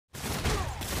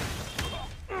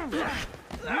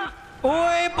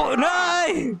ओए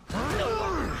नहीं,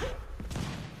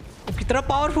 कितना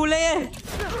पावरफुल है ये।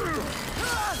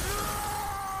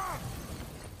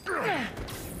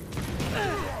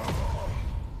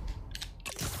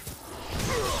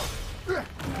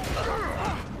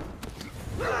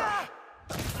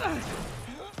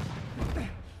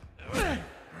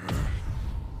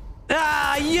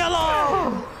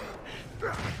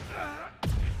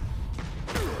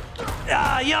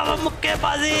 येलो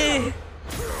मुक्केबाजी।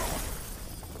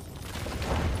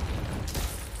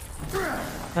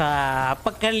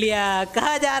 पकड़ लिया।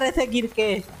 कहाँ जा रहे थे गिर के?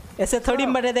 ऐसे थोड़ी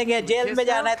मरने देंगे, जेल में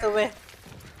जाना है तुम्हें।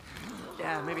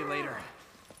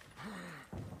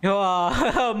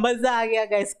 मजा आ गया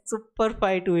गाइस, सुपर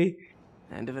फाइट हुई।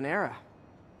 End of an era.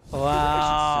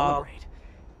 वाह,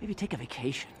 Maybe take a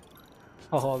vacation.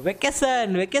 Oh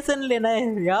vacation लेना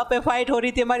है। यहाँ पे फाइट हो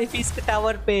रही थी हमारी फीस के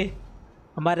टावर पे।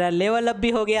 हमारा लेवल अप भी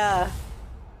हो गया।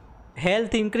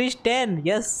 Health increase 10।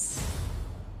 यस,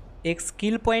 एक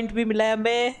स्किल पॉइंट भी मिला है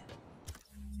हमें,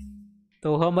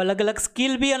 तो हम अलग अलग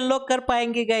स्किल भी अनलॉक कर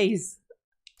पाएंगे गाइस।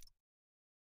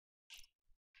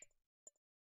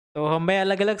 तो हमें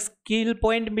अलग अलग स्किल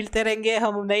पॉइंट मिलते रहेंगे,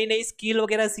 हम नई नई स्किल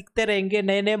वगैरह सीखते रहेंगे,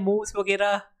 नए नए मूव्स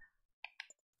वगैरह।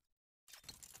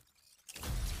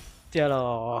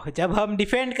 चलो, जब हम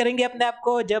डिफेंड करेंगे अपने आप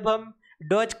को, जब हम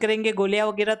डॉज करेंगे गोलियां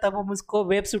वगैरह, तब हम उसको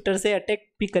वेब शूटर से अटैक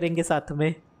भी करेंगे साथ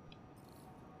में।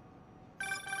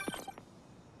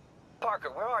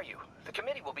 Parker, where are you? The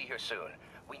committee will be here soon.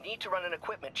 We need to run an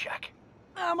equipment check.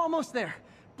 I'm almost there.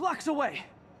 Blocks away.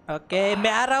 Okay,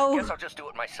 मैं आ रहा हूँ। Guess I'll just do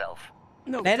it myself.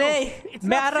 No, नहीं,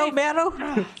 मैं आ रहा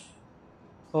हूँ।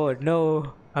 ओह नो,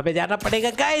 हमें जाना पड़ेगा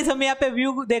गाइस। हम यहाँ पे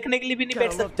व्यू देखने के लिए भी नहीं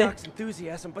बैठ सकते।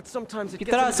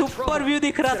 कितना सुपर व्यू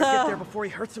दिख रहा था,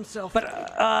 पर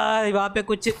वहाँ पे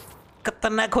कुछ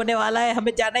खतरनाक होने वाला है,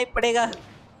 हमें जाना ही पड़ेगा।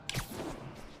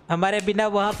 हमारे बिना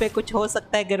वहाँ पे कुछ हो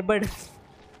सकता है गड़बड़।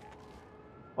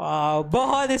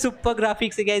 बहुत ही सुपर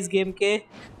ग्राफिक्स है इस गेम के।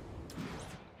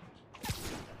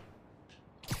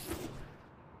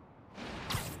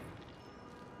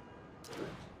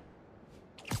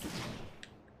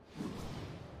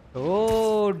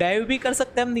 ओ, डाइव भी कर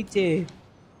सकते हैं हम नीचे।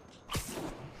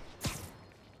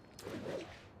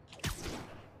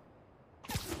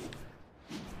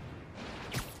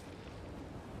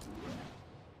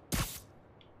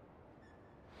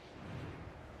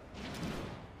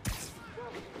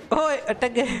 ओए,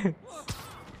 अटक गए।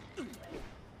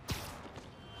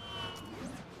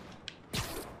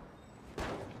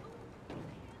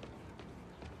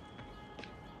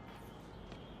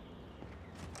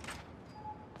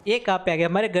 ये कहाँ पे आ गए?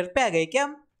 हमारे घर पे आ गए क्या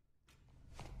हम?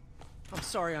 I'm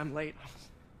sorry I'm late.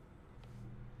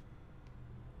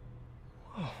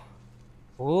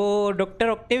 O, doctor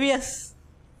Octavius.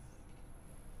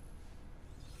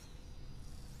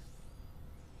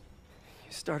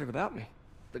 You started without me.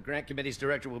 The grant committee's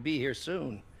director will be here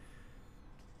soon.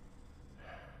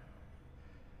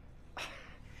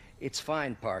 It's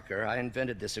fine, Parker. I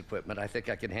invented this equipment. I think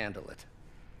I can handle it.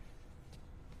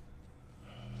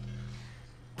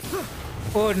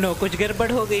 Oh no, कुछ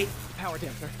गड़बड़ हो गई। Power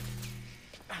dampener.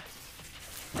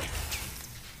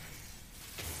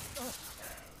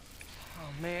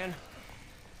 Oh man.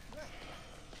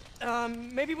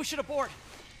 Maybe we should abort.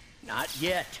 Not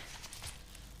yet.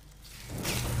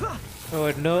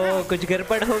 Oh no, कुछ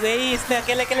गड़बड़ हो गई। इसने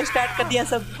अकेले अकेले स्टार्ट कर दिया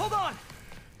सब। Hold on.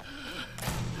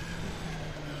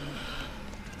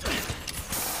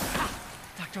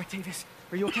 Dr. Octavius,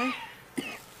 are you okay?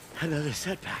 Another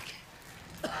setback.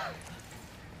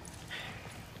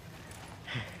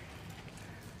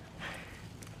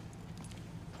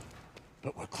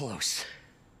 But we're close.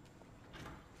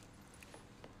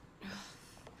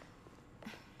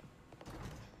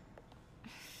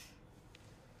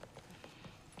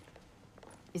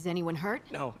 Is anyone hurt?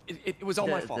 No, it was all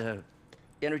my fault. The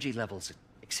energy levels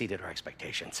exceeded our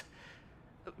expectations.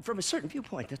 From a certain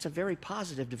viewpoint, that's a very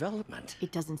positive development.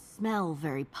 It doesn't smell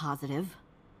very positive.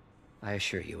 I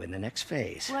assure you, in the next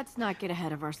phase... Let's not get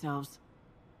ahead of ourselves.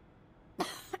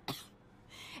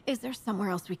 Is there somewhere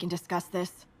else we can discuss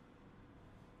this?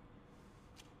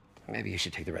 Maybe you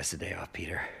should take the rest of the day off,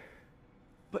 Peter.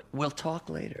 But we'll talk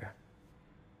later.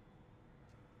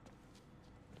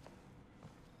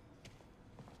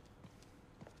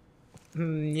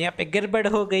 यहाँ पे गड़बड़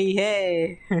हो गई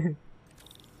है।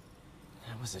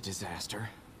 That was a disaster.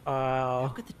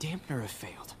 How could the dampener have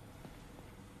failed?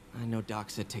 I know Doc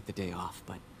said take the day off,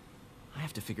 but I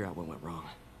have to figure out what went wrong.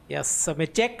 Yes, हमें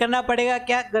check करना पड़ेगा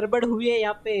क्या गड़बड़ हुई है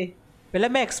यहाँ पे। पहले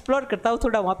मैं एक्सप्लोर करता हूँ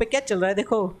थोड़ा, वहाँ पे क्या चल रहा है।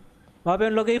 देखो, वहाँ पे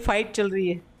उन लोगों की फाइट चल रही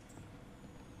है।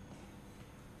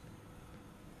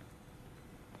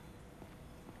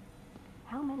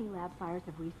 How many lab fires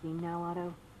have we seen now,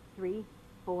 Otto? 3,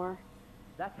 4?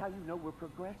 That's how you know we're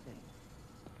progressing.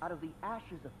 Out of the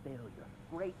ashes of failure,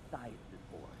 great science is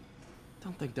born.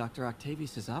 Don't think Dr.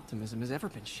 Octavius's optimism has ever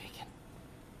been shaken.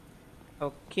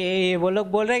 Okay वो लोग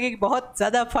बोल रहे हैं कि बहुत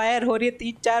ज्यादा fire हो रही है,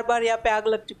 3-4 बार यहाँ पे आग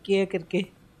लग चुकी है करके।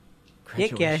 ये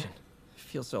क्या है?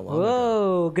 Feels so long ago.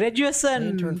 Oh, graduation.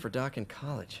 I interned for Doc in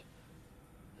college.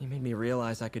 He made me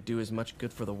realize I could do as much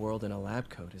good for the world in a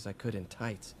lab coat as I could in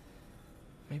tights.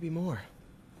 Maybe more.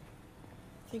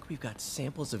 I think we've got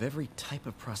samples of every type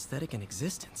of prosthetic in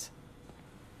existence.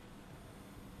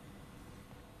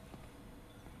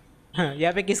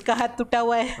 यहाँ पे किसका हाथ टूटा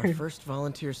हुआ है? Our first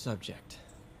volunteer subject,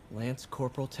 Lance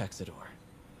Corporal Texidor.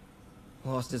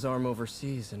 Lost his arm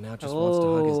overseas and now just wants to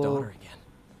hug his daughter again.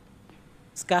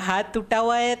 उसका हाथ टूटा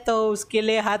हुआ है तो उसके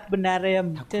लिए हाथ बना रहे हैं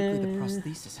हम। How quickly the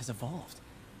prosthesis has evolved.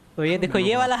 तो ये देखो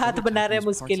ये वाला हाथ बना रहे हैं हम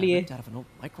उसके लिए।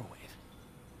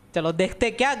 चलो देखते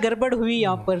हैं क्या गड़बड़ हुई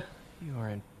यहाँ पर। You are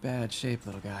in bad shape,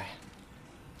 little guy.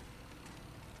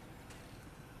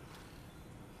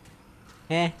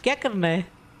 हैं क्या करना है?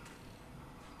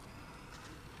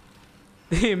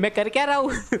 मैं कर क्या रहा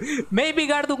हूँ? मैं ही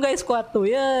बिगाड़ दूंगा इसको हाथ तो।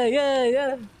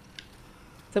 ये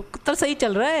सब तो सही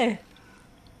चल रहा है।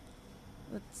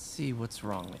 Let's see what's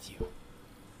wrong with you.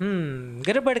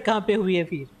 गड़बड़ कहाँ पे हुई है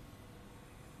फिर?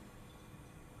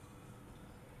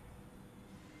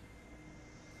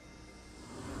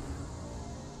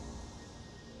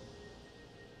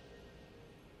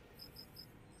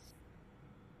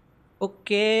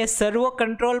 Okay, servo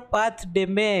control path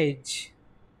damage.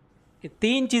 ये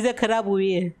 3 चीजें खराब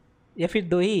हुई है या फिर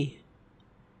 2 ही?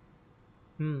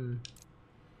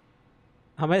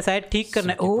 हमें शायद ठीक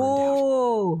करना है।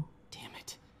 ओह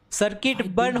सर्किट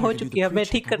बर्न हो चुकी है, हमें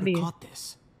ठीक करनी है।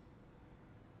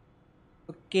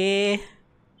 Okay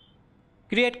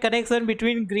create connection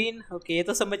between green. Okay ये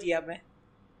तो समझ गया मैं।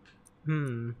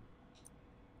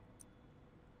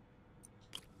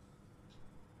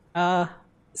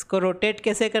 इसको रोटेट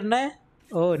कैसे करना है?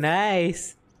 Oh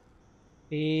nice.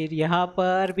 फिर यहाँ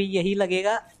पर भी यही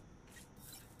लगेगा।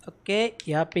 ओके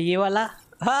यहाँ पे ये वाला।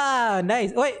 हाँ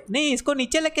नाइस। ओए नहीं इसको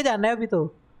नीचे लेके जाना है अभी तो।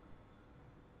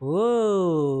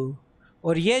 ओह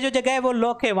और ये जो जगह है वो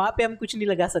लॉक है, वहाँ पे हम कुछ नहीं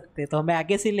लगा सकते, तो हमें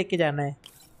आगे से लेके जाना है।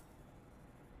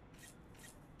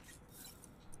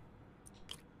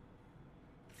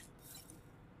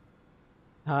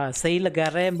 हाँ सही लगा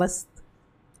रहे हैं, मस्त।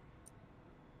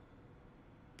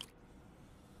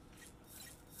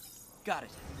 Got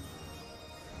it.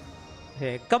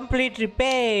 कंप्लीट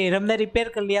रिपेयर, हमने रिपेयर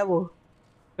कर लिया वो।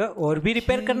 और भी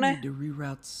रिपेयर करना है। To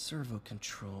reroute servo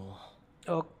control.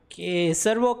 Okay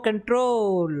servo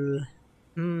control.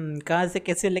 कहाँ से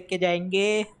कैसे लेके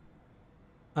जाएंगे?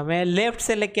 हमें लेफ्ट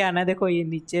से लेके आना है। देखो ये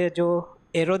नीचे जो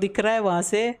एरो दिख रहा है वहाँ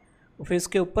से, फिर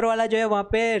उसके ऊपर वाला जो है वहाँ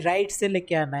पे राइट से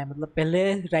लेके आना है। मतलब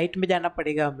पहले राइट में जाना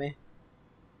पड़ेगा हमें।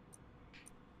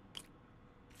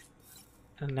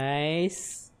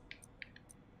 नाइस।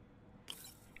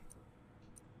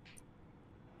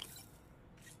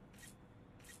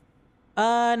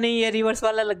 नहीं ये रिवर्स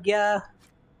वाला लग गया।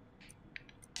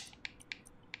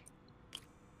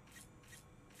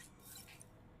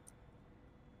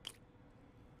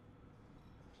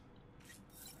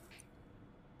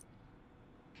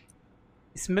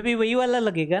 इसमें भी वही वाला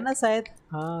लगेगा ना शायद।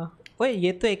 हाँ ओए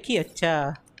ये तो एक ही।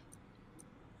 अच्छा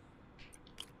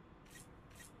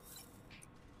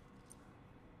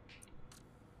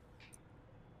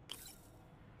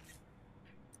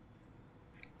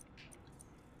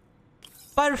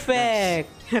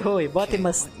परफेक्ट। ओए बहुत ही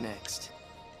मस्त। Next.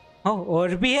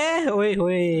 और भी है। ओए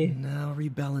ओए Now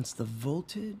rebalance the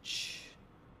voltage.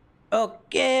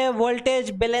 Okay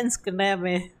voltage balance करना है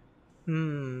हमें।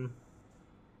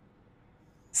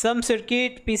 Some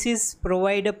circuit pieces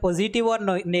provide a positive or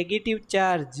negative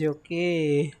charge.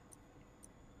 Okay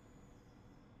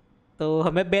तो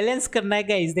हमें बैलेंस करना है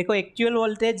गाइस। देखो एक्चुअल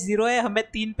वोल्टेज 0 है, हमें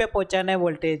 3 पे पहुंचाना है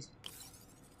वोल्टेज।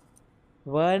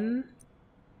 1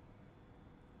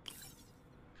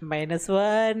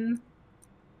 -1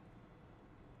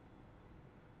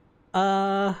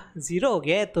 0 हो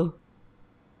गया है तो।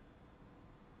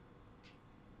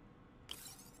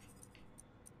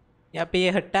 यहाँ पे ये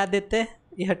हटा देते।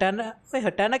 ये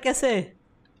हटाना कैसे?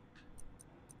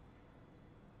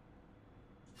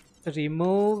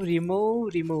 Remove remove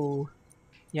remove.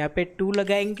 यहाँ पे 2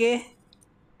 लगाएंगे,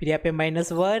 फिर यहाँ पे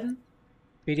 -1,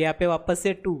 फिर यहाँ पे वापस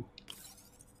से 2।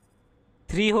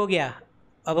 3 हो गया।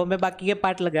 अब हमें बाकी के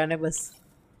पार्ट लगाने बस।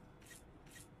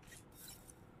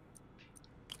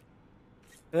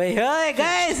 ओए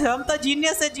गाइस हम तो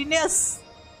जीनियस है, जीनियस।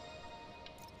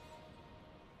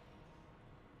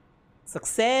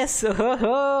 सक्सेस,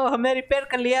 हो हमने रिपेयर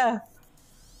कर लिया।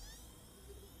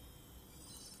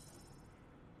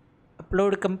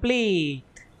 Upload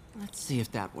complete. Let's see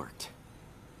if that worked.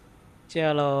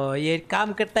 चलो ये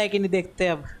काम करता है कि नहीं देखते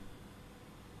अब।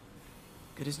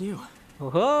 Good as new.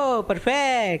 ओहो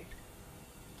परफेक्ट।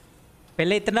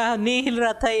 पहले इतना नहीं हिल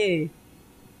रहा था ये,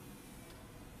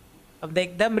 अब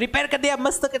एकदम रिपेयर कर दिया,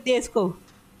 मस्त कर दिया इसको।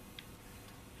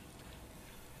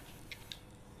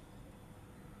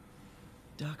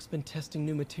 Doc's been testing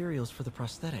new materials for the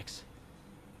prosthetics.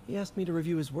 He asked me to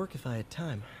review his work if I had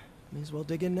time. May as well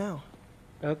dig in now.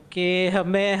 Okay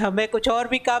हमें कुछ और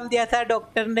भी काम दिया था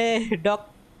डॉक्टर ने।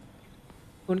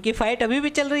 उनकी फाइट अभी भी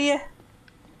चल रही है।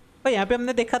 और यहाँ पे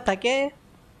हमने देखा था क्या,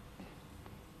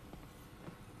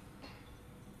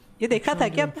 ये देखा था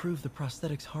क्या? Improve the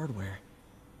prosthetics hardware.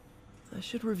 I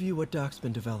should review what Doc's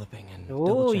been developing and O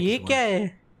double check ये his क्या work.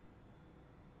 है?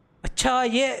 अच्छा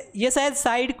ये शायद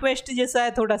साइड क्वेस्ट जैसा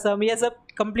है थोड़ा सा। हम ये सब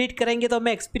कंप्लीट करेंगे तो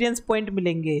हमें एक्सपीरियंस पॉइंट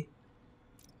मिलेंगे।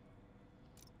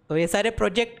 तो ये सारे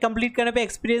प्रोजेक्ट कंप्लीट करने पे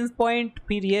एक्सपीरियंस पॉइंट,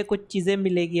 फिर ये कुछ चीज़ें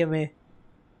मिलेगी हमें।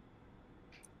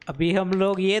 अभी हम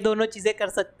लोग ये दोनों चीज़ें कर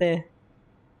सकते हैं।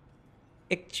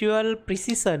 Actual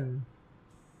precision.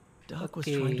 Doc was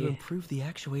trying to improve the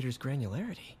actuator's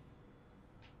granularity.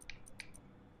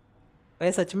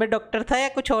 ये सच में डॉक्टर था या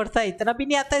कुछ और था? इतना भी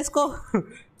नहीं आता इसको।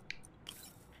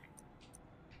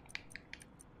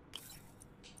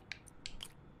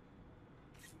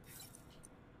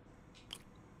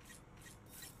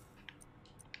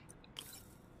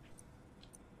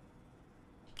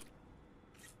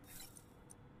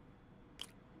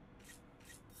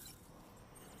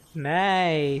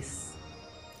 नाइस,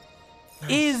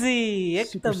 इजी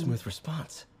Super एकदम। smooth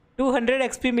response. 200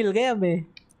 XP मिल गए हमें।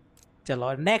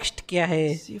 चलो नेक्स्ट क्या है?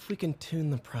 See if we can tune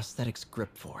the prosthetics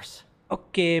grip force.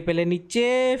 Okay पहले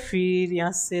नीचे, फिर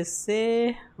यहाँ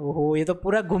से ओहो ये तो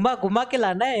पूरा घुमा घुमा के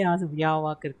लाना है, यहाँ से यहाँ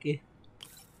वहाँ करके।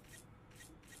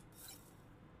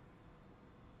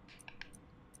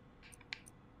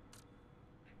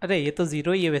 अरे ये तो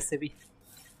जीरो ही है वैसे भी।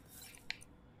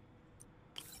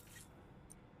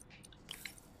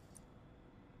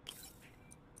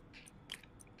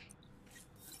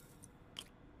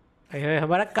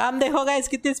 हमारा काम देखो गाइस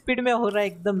कितनी स्पीड में हो रहा है,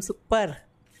 एकदम सुपर।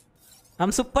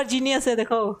 हम सुपर जीनियस है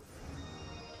देखो।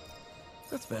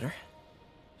 That's better.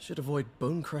 Should avoid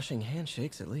bone-crushing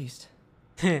handshakes at least.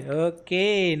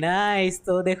 Okay nice.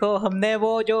 तो देखो हमने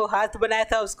वो जो हाथ बनाया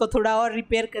था उसको थोड़ा और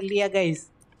रिपेयर कर लिया गाइस।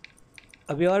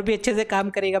 अभी और भी अच्छे से काम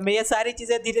करेगा। मैं ये सारी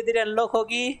चीज़ें धीरे धीरे अनलॉक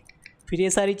होगी, फिर ये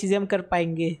सारी चीज़ें हम कर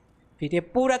पाएंगे, फिर ये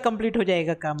पूरा कंप्लीट हो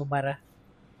जाएगा काम हमारा।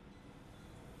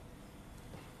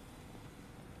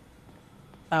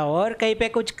 और कहीं पे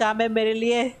कुछ काम है मेरे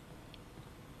लिए?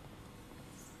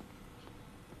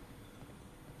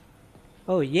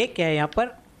 ओह ये क्या है यहाँ पर?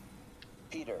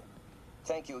 Peter,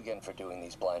 thank you again for doing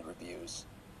these blind reviews.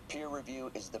 Peer review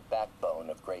is the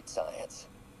backbone of great science.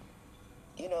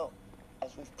 You know,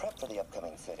 as we've prepped for the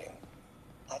upcoming fitting,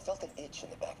 I felt an itch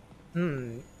in the back.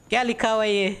 क्या लिखा हुआ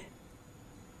है ये?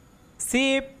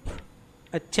 SIP.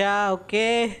 अच्छा okay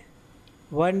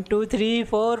 1 2 3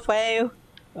 4 5।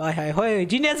 हाय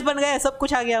genius बन गए, सब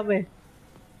कुछ आ गया हमें।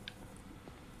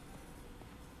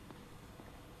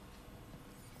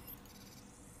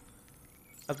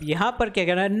 अब यहाँ पर क्या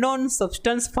कहना है? Non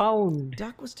substance found.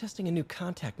 Doc was testing a new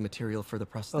contact material for the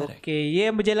prosthetic. Okay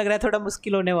ये मुझे लग रहा है थोड़ा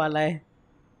मुश्किल होने वाला है।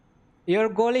 Your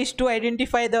goal is to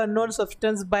identify the unknown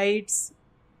substance by its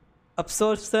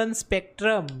absorption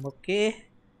spectrum. Okay.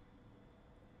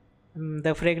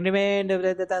 The fragment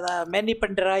many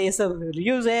पंद्रह ये सब।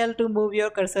 Use L to move your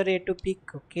cursor A to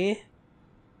pick. Okay.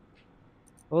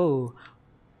 ओह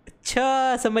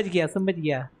अच्छा समझ गया।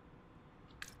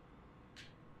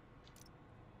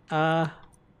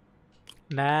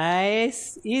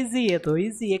 नाइस, इजी है तो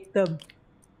इजी एकदम।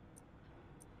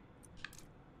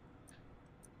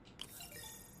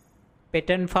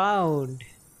 Pattern found.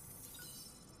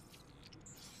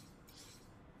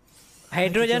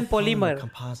 Hydrogen polymer.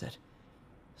 Composite.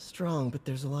 Strong, but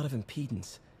there's a lot of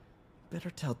impedance. Better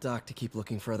tell Doc to keep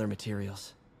looking for other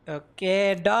materials.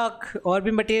 Okay, Doc, और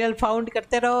भी material found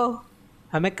करते रहो,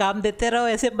 हमें काम देते रहो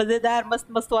ऐसे मजेदार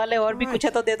मस्त वाले। और भी कुछ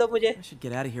है तो दे दो मुझे। I should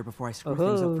get out of here before I screw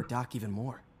things up for Doc even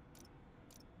more.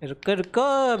 रुको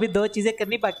अभी दो चीजें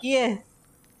करनी बाकी है।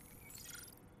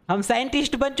 हम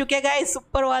साइंटिस्ट बन चुके हैं गाइस,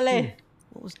 सुपर वाले।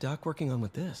 What was Doc working on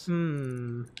with this?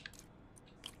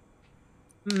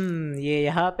 ये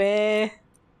यहाँ पे,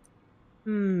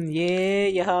 ये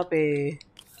यहाँ पे।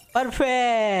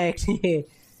 परफेक्ट।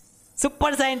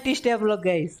 सुपर साइंटिस्ट है हम लोग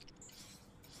गाइस।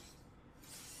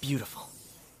 Beautiful.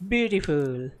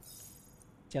 ब्यूटीफुल।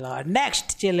 चलो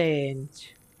next challenge.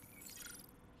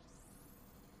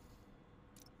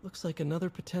 Looks like another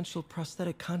potential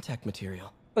prosthetic contact material.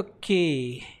 Okay,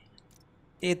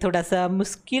 ये थोड़ा सा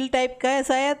मुश्किल टाइप का है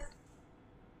शायद।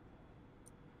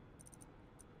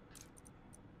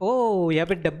 ओ, यहाँ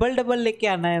पे डबल डबल लेके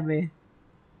आना है हमें।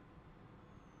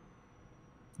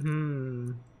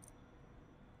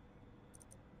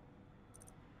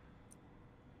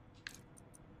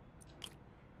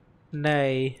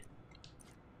 नहीं,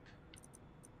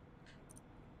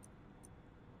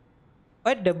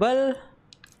 और डबल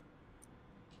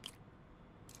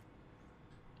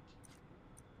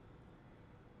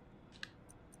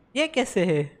ये कैसे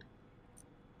है?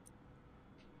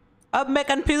 अब मैं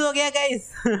कंफ्यूज हो गया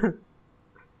गाइस।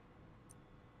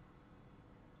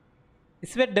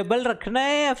 इसमें डबल रखना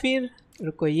है या फिर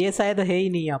रुको, ये शायद है ही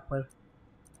नहीं यहाँ पर।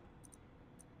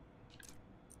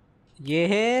 ये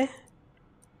है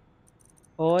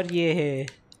और ये है।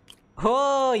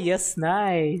 हो यस,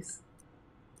 नाइस,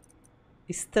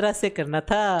 इस तरह से करना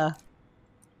था।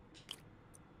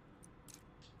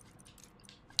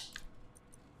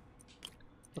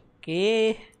 ओके,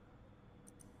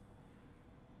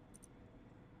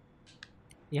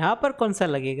 यहाँ पर कौन सा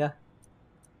लगेगा?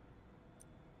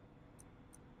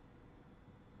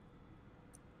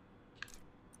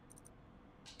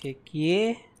 एक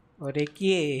ये और एक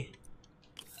ये।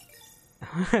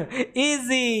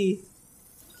 Easy.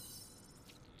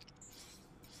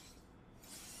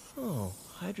 Oh,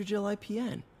 hydrogel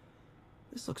IPN.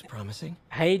 This looks promising.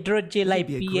 Hydrogel Could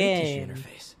be a great tissue IPN।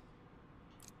 interface.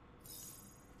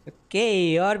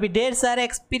 Okay, और भी ढेर सारे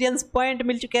एक्सपीरियंस पॉइंट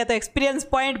मिल चुके हैं, तो एक्सपीरियंस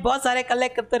पॉइंट बहुत सारे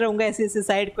कलेक्ट करते रहूँगा ऐसे ऐसे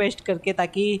साइड क्वेस्ट करके,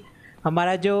 ताकि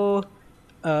हमारा जो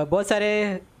बहुत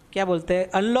सारे क्या बोलते हैं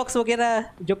अनलॉक्स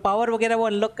वगैरह, जो पावर वगैरह वो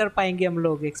अनलॉक कर पाएंगे हम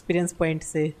लोग एक्सपीरियंस पॉइंट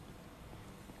से।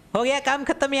 हो गया काम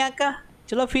ख़त्म यहाँ का।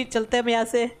 चलो फिर चलते हैं हम यहाँ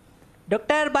से।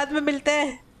 डॉक्टर, बाद में मिलते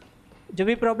हैं, जो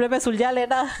भी प्रॉब्लम है सुलझा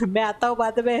लेना। मैं आता हूँ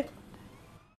बाद में।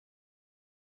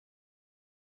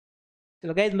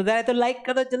 चलो गाइस, मजा आया तो लाइक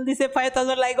कर दो जल्दी से।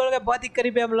 5000 लाइक हो गए, बहुत ही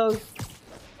करीब है हम लोग।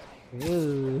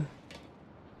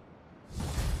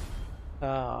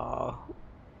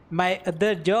 My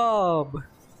other job.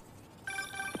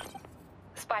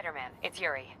 Spider-Man, it's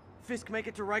Yuri. Fisk make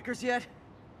it to Rikers yet?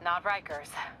 Not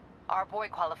Rikers. Our boy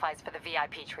qualifies for the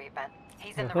VIP treatment.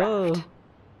 He's in the Oh. raft.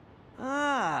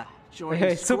 Ah,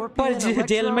 joining Super Scorpion, Electro,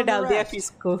 jail में and the डाल दिया rest.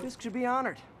 Fisk को। Fisk should be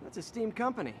honored. That's a steamed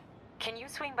company. Can you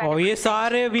swing by और the ये precinct?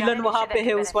 सारे Got villain an वहाँ issue पे that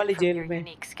है could उस वाली benefit from जेल your में।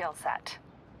 unique skill set.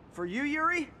 For you,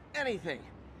 Yuri? Anything.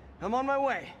 I'm on my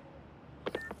way.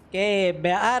 के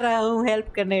मैं आ रहा हूँ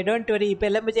हेल्प करने, डोंट वरी।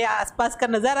 पहले मुझे आसपास का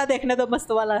नज़ारा देखने दो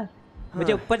मस्त वाला,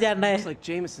 मुझे ऊपर जाना है। Looks like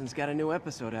Jameson's got a new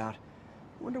episode out.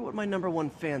 Wonder what my #1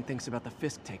 fan thinks about the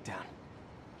Fisk takedown.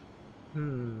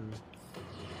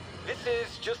 This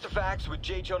is Just the Facts with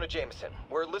J. Jonah Jameson,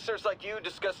 where listeners like you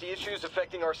discuss the issues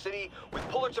affecting our city with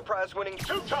Pulitzer Prize-winning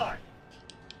two-time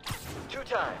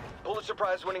Pulitzer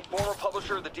Prize-winning former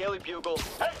publisher of the Daily Bugle.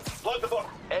 Hey, plug the book.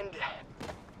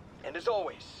 And as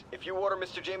always, if you order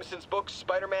Mr. Jameson's book,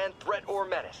 Spider-Man, Threat or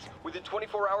Menace, within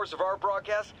 24 hours of our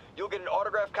broadcast, you'll get an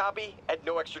autographed copy at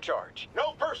no extra charge. No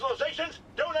personalizations.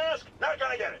 Don't ask. Not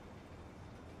gonna get it.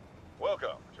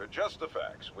 Welcome to Just the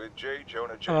Facts with J.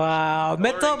 Jonah Jameson. वाह,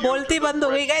 मैं तो बोलती बंद हो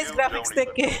गई guys graphics देख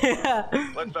के।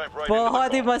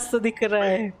 बहुत ही मस्त दिख रहा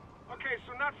है। Okay,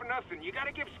 so not for nothing. You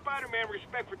gotta give Spider-Man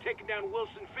respect for taking down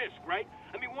Wilson Fisk, right?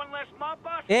 I mean, one less mob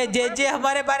boss. ए जे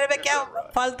हमारे बारे में क्या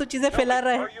फालतू चीजें फैला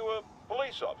रहा है? Are you a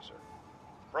police officer?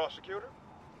 Prosecutor?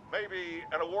 Maybe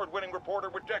an award-winning reporter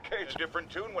with decades different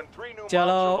tune when 3 new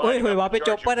चलो, mobs are ओए lining होए up वहाँ to पे charge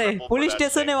you चौपर है, triple for police that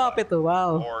station है same वहाँ पे तो।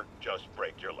 Wow. crime. Or just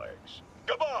break your legs.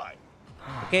 Goodbye.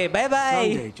 Okay, bye bye.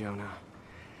 Someday, Jonah,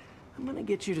 I'm gonna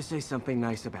get you to say something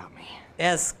nice about me.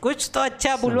 Yes, कुछ तो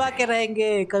अच्छा बुलवा के रहेंगे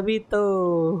कभी तो।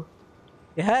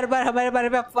 हर बार हमारे बारे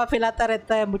में अफवाह फैलाता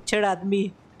रहता है मुच्छड़ आदमी।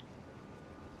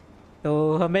 तो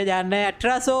हमें जाना है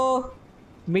 1800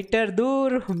 मीटर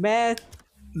दूर। मैं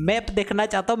मैप देखना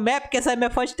चाहता हूँ। मैप कैसा है? मैं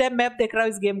फर्स्ट टाइम मैप देख रहा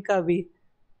हूँ इस गेम का अभी।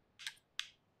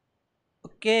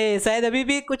 ओके, शायद अभी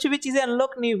भी कुछ भी चीज़ें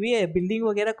अनलॉक नहीं हुई है। बिल्डिंग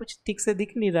वगैरह कुछ ठीक से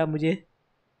दिख नहीं रहा मुझे।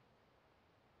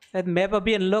 शायद मैप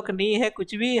अभी अनलॉक नहीं है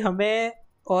कुछ भी। हमें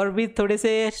और भी थोड़े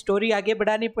से स्टोरी आगे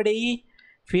बढ़ानी पड़ेगी,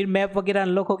 फिर मैप वगैरह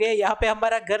अनलॉक हो गया। यहाँ पे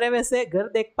हमारा घर है, वैसे घर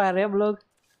देख पा रहे हैं हम लोग।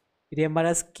 फिर ये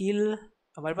हमारा स्किल,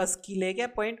 हमारे पास स्किल है क्या?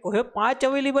 पॉइंट ओहे 5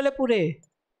 अवेलेबल है पूरे।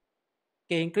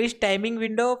 Increase timing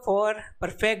window for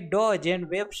perfect Dodge and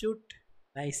web shoot.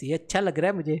 Nice, ये अच्छा लग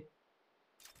रहा है मुझे।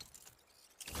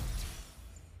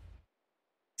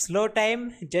 Slow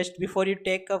time just before you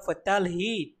take a फटाल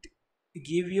heat,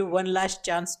 give you one last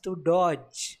chance to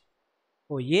Dodge.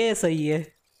 ओ ये सही है,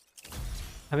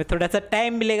 हमें थोड़ा सा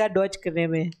टाइम मिलेगा डॉज करने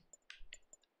में।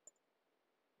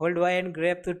 Hold Y and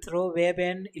grab to throw web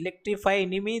and electrify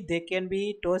enemy, they can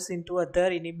be toss into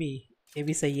other enemy. ये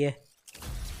भी सही है।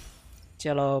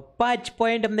 चलो 5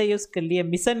 पॉइंट हमने यूज कर लिए।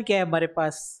 मिशन क्या है हमारे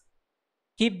पास?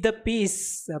 Keep the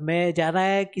piece. हमें जाना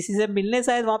है किसी से मिलने,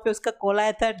 शायद वहाँ पे उसका कॉल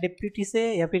आया था डिप्यूटी से,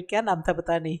 या फिर क्या नाम था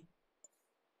पता नहीं।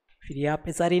 फिर यहाँ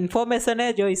पे सारी इन्फॉर्मेशन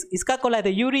है। जो इसका कॉल आया था,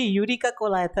 यूरी का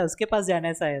कॉल आया था, उसके पास जाना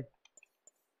है शायद।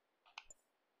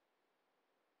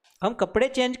 हम कपड़े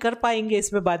चेंज कर पाएंगे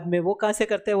इसमें बाद में, वो कहाँ से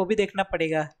करते हैं वो भी देखना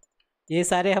पड़ेगा। ये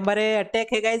सारे हमारे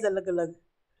अटैक है गाइज अलग अलग।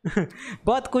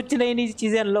 बहुत कुछ नई नई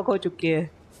चीजें अनलॉक हो चुकी है।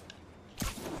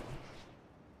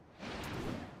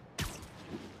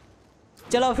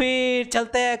 चलो फिर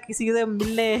चलते हैं किसी से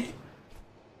मिलने।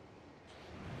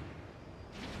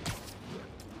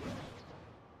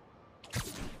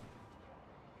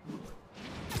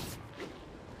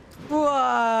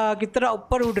 वाह कितना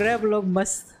ऊपर उड़ रहे हैं हम लोग,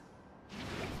 मस्त।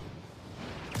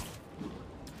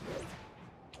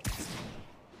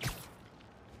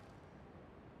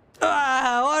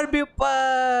 और भी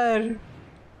ऊपर।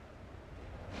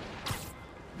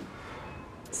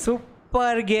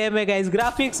 सुपर गेम है गाइस,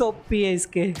 ग्राफिक्स ओपी है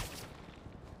इसके।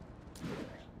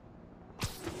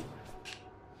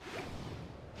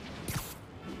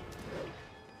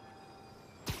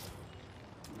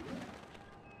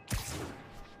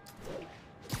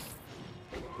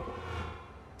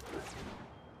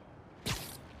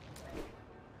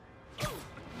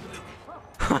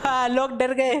 लोग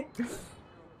डर गए।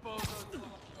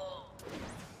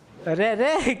 अरे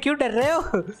अरे क्यों डर रहे हो?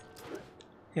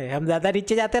 हम ज्यादा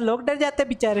नीचे जाते हैं लोग डर जाते हैं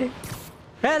बेचारे।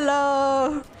 हेलो।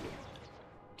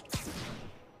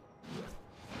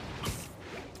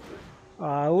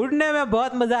 उड़ने में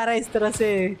बहुत मजा आ रहा है इस तरह से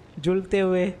झूलते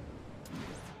हुए।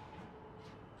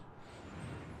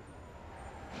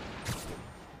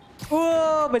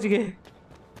 ओ बच गए।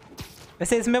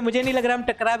 वैसे इसमें मुझे नहीं लग रहा हम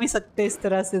टकरा भी सकते इस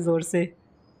तरह से जोर से।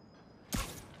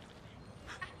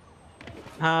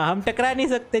 हाँ हम टकरा नहीं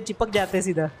सकते, चिपक जाते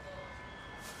सीधा।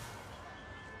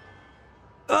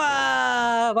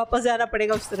 वापस जाना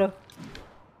पड़ेगा उस तरफ।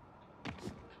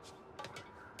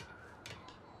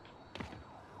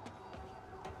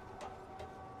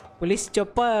 Police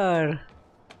chopper.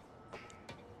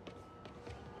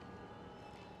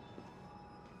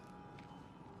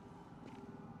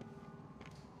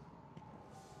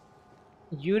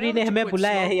 यूरी ने हमें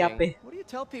बुलाया है यहाँ पे। What do you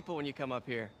tell people when you come up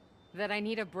here? That I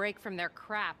need a break from their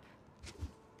crap.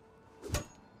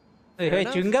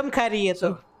 Chewing gum खा रही है तो।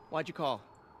 So, why'd you call?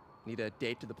 Need a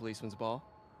date to the policeman's ball?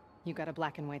 You got a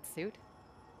black and white suit?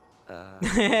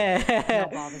 No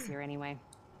ball this year anyway.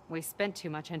 We spent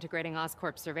too much integrating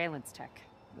Oscorp's surveillance tech.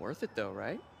 Worth it though,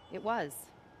 right? It was.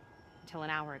 Until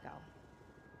an hour ago.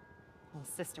 The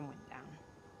system went down.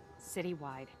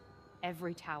 Citywide.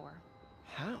 Every tower.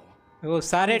 How? वो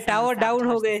सारे tower down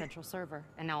हो गए। Central server,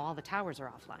 and now all the towers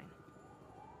are offline.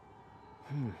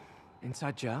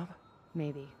 Inside job?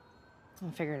 Maybe.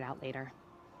 I'll figure it out later.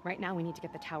 Right now we need to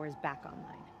get the towers back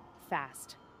online.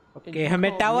 Fast. Okay,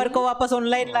 हमें tower को वापस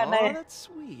online लाना है। Oh, that's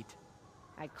sweet.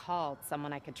 I called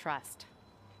someone I could trust.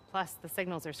 Plus, the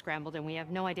signals are scrambled and we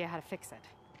have no idea how to fix it.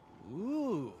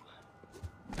 Ooh.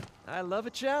 I love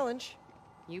a challenge.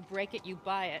 You break it, you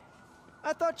buy it.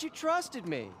 I thought you trusted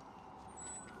me.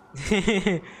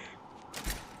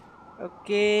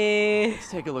 Okay.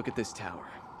 Let's take a look at this tower.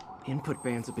 Input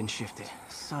bands have been shifted.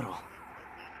 Subtle.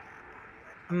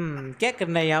 क्या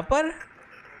करना है यहाँ पर?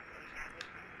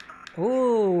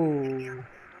 ओह,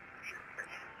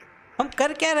 हम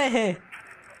कर क्या रहे हैं?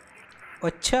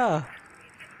 अच्छा,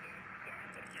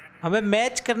 हमें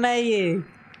मैच करना है ये।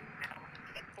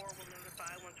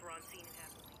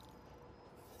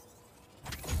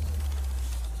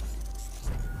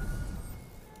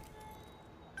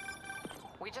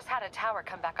 We just had a tower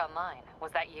come back online.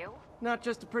 Was that you? Not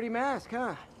just a pretty mask,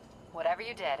 huh? Whatever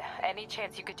you did, any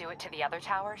chance you could do it to the other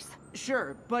towers?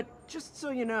 Sure, but just so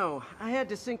you know, I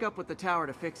had to sync up with the tower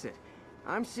to fix it.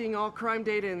 I'm seeing all crime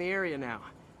data in the area now.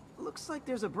 Looks like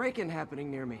there's a break-in happening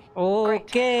near me.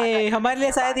 Okay, हमारे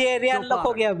लिए शायद ये area unlock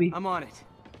हो गया अभी। I'm on it.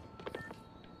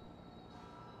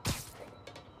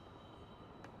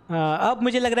 हाँ, अब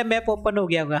मुझे लग रहा है मैप ओपन हो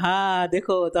गया होगा। हाँ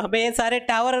देखो, तो हमें ये सारे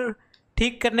टावर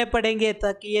ठीक करने पड़ेंगे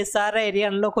ताकि ये सारा एरिया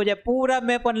अनलॉक हो जाए। पूरा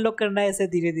मैप अनलॉक करना है ऐसे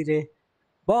धीरे धीरे।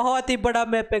 बहुत ही बड़ा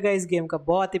मैप है इस गेम का,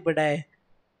 बहुत ही बड़ा है।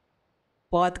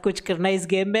 बहुत कुछ करना है इस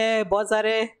गेम में, बहुत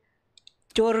सारे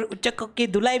चोर उचक्कों की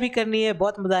धुलाई भी करनी है।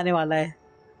 बहुत मजा आने वाला है।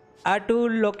 Are to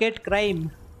locate crime.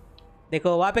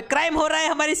 देखो वहाँ पे क्राइम हो रहा है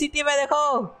हमारी सिटी में।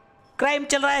 देखो क्राइम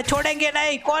चल रहा है, छोड़ेंगे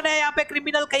नहीं। कौन है यहाँ पे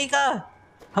क्रिमिनल कहीं का?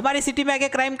 हमारी सिटी में आके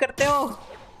क्राइम करते हो।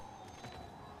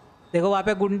 देखो वहाँ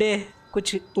पे गुंडे,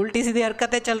 कुछ उल्टी सीधी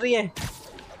हरकतें चल रही है।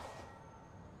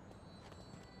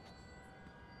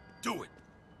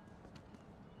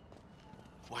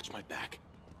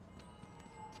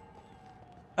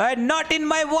 Not in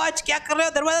my watch. क्या कर रहे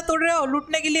हो? दरवाजा तोड़ रहे हो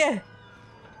लूटने के लिए?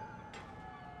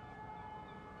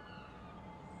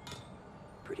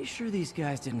 Pretty sure these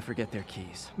guys didn't forget their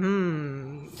keys.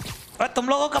 और तुम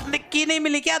लोगों को अपनी की नहीं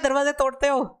मिली क्या? दरवाजे तोड़ते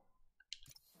हो।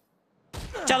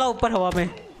 चलो ऊपर हवा में।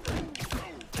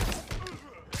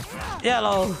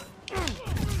 चलो।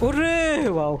 अरे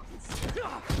वाओ,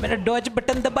 मैंने डॉज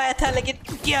बटन दबाया था लेकिन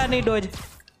क्या नहीं डॉज।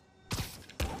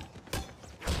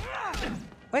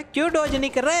 भाई क्यों डॉज नहीं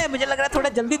कर रहा है? मुझे लग रहा है थोड़ा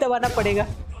जल्दी दबाना पड़ेगा।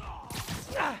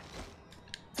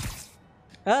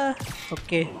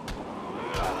 ओके।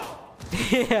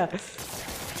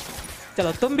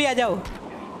 चलो तुम भी आ जाओ।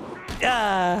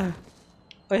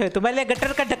 ओए तुम्हारे लिए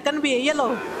गटर का ढक्कन भी है, ये लो।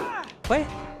 ओए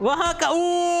वहां का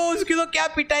उसकी तो क्या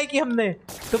पिटाई की हमने।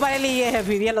 तुम्हारे लिए ये है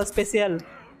फिर, ये लो स्पेशल।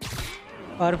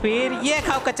 और फिर ये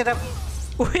खाओ कचरा।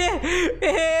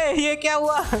 ये क्या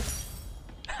हुआ?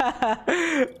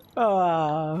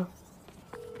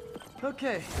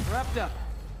 Okay, wrapped up.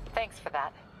 Thanks for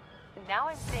that. Now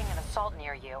I'm seeing an assault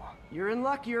near you. You're in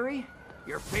luck, Yuri.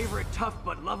 Your favorite tough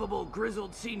but lovable,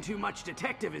 grizzled, seen-too-much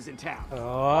detective is in town.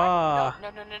 Oh.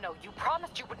 No. You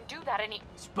promised you wouldn't do that any...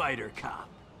 Spider Cop.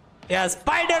 Yeah,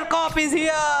 Spider Cop is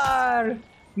here.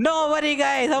 No worry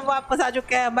guys, हम वापस आ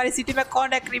चुके हैं। हमारी city में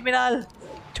कौन है criminal?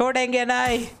 छोड़ेंगे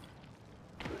नहीं।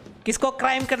 किसको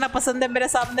क्राइम करना पसंद है मेरे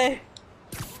सामने?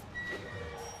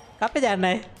 कहाँ पे जाना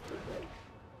है?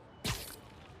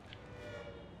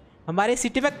 हमारी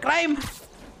सिटी में crime.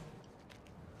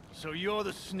 So you're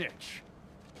the snitch.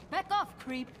 Back off,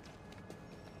 creep.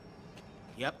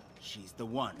 Yep, she's the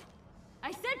one.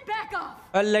 I said back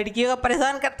off. और लड़कियों को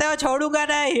परेशान करते हो, छोड़ूंगा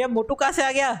नहीं। ये मोटू कहाँ से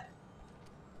आ गया?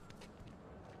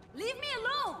 Leave me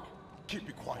alone. Keep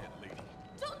it quiet, lady.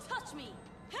 Don't touch me.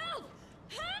 Help!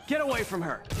 Help! Get away from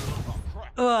her.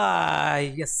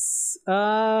 Yes.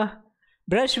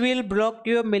 Brush will block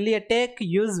your melee attack.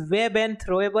 Use web and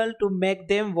throwable to make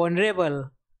them vulnerable.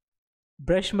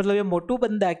 Brush मतलब ये मोटू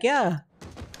बंदा है क्या?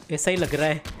 ऐसा ही लग रहा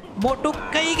है। मोटू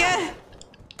कहीं गए?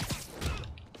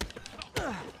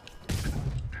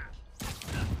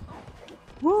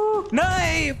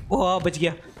 नहीं, ओह बच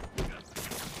गया।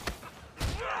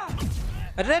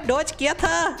 अरे डॉज किया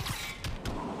था।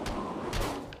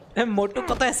 मोटू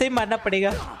को तो ऐसे ही मारना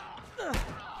पड़ेगा।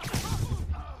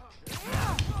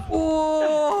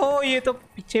 ओह ये तो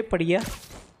पीछे पड़ गया।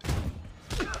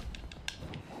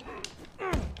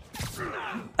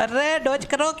 अरे डॉज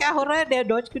करो, क्या हो रहा है?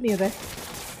 डॉज क्यों नहीं हो रहा है?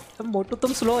 तुम मोटू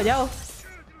तुम स्लो हो जाओ।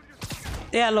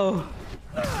 हेलो,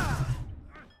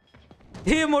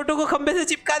 ये मोटू को खंबे से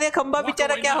चिपका दिया। खंबा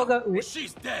बेचारा क्या होगा?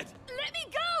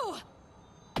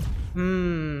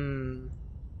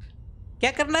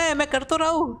 क्या करना है? मैं कर तो रहा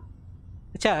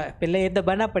हूँ। अच्छा पहले ये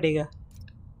दबाना पड़ेगा।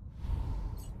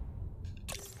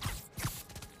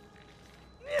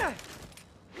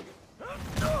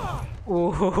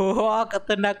 ओह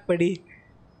खतरनाक पड़ी।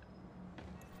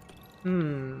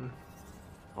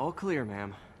 All clear,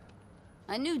 ma'am.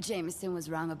 I knew Jameson was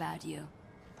wrong about you.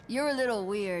 You're a little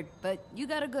weird, but you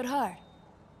got a good heart.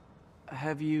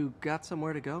 Have you got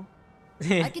somewhere to go?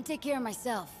 I can take care of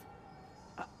myself.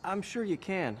 I'm sure you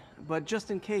can, but just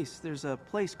in case, there's a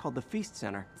place called the Feast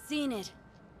Center. Seen it.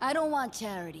 I don't want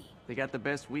charity. They got the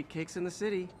best wheat cakes in the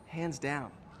city, hands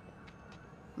down.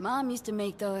 Mom used to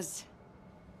make those.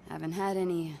 Haven't had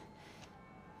any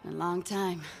in a long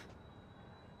time.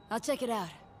 I'll check it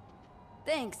out.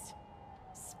 Thanks,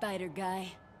 Spider Guy.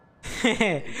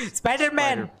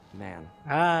 Spider-Man. Spider-Man.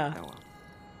 Ah. Oh, well.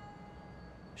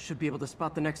 Should be able to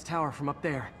spot the next tower from up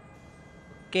there.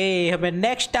 Okay, हमें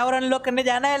next tower unlock करने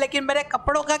जाना है, लेकिन मेरे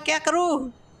कपड़ों का क्या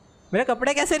करूँ? मेरे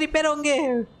कपड़े कैसे रिपेयर होंगे?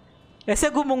 ऐसे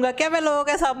घूमूंगा क्या मैं लोगों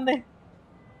के सामने?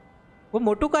 वो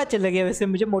मोटू कहाँ चले गया? वैसे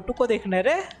मुझे मोटू को देखना है।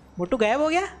 रे मोटू गायब हो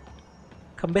गया?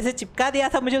 खंबे से चिपका दिया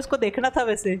था, मुझे उसको देखना था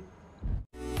वैसे।